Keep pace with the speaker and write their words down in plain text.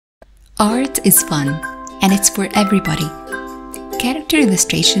Art is fun, and it's for everybody. Character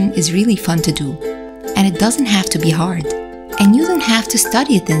illustration is really fun to do, and it doesn't have to be hard, and you don't have to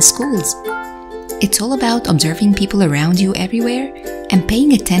study it in schools. It's all about observing people around you everywhere and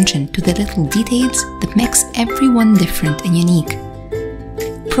paying attention to the little details that makes everyone different and unique.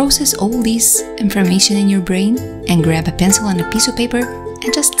 Process all this information in your brain and grab a pencil and a piece of paper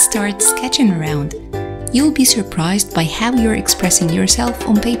and just start sketching around. You'll be surprised by how you're expressing yourself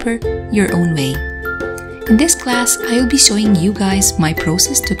on paper your own way. In this class, I'll be showing you guys my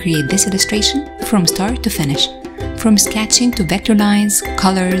process to create this illustration from start to finish, from sketching to vector lines,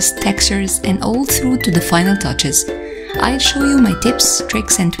 colors, textures, and all through to the final touches. I'll show you my tips,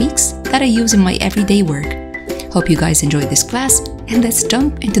 tricks, and tweaks that I use in my everyday work. Hope you guys enjoyed this class, and let's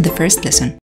jump into the first lesson.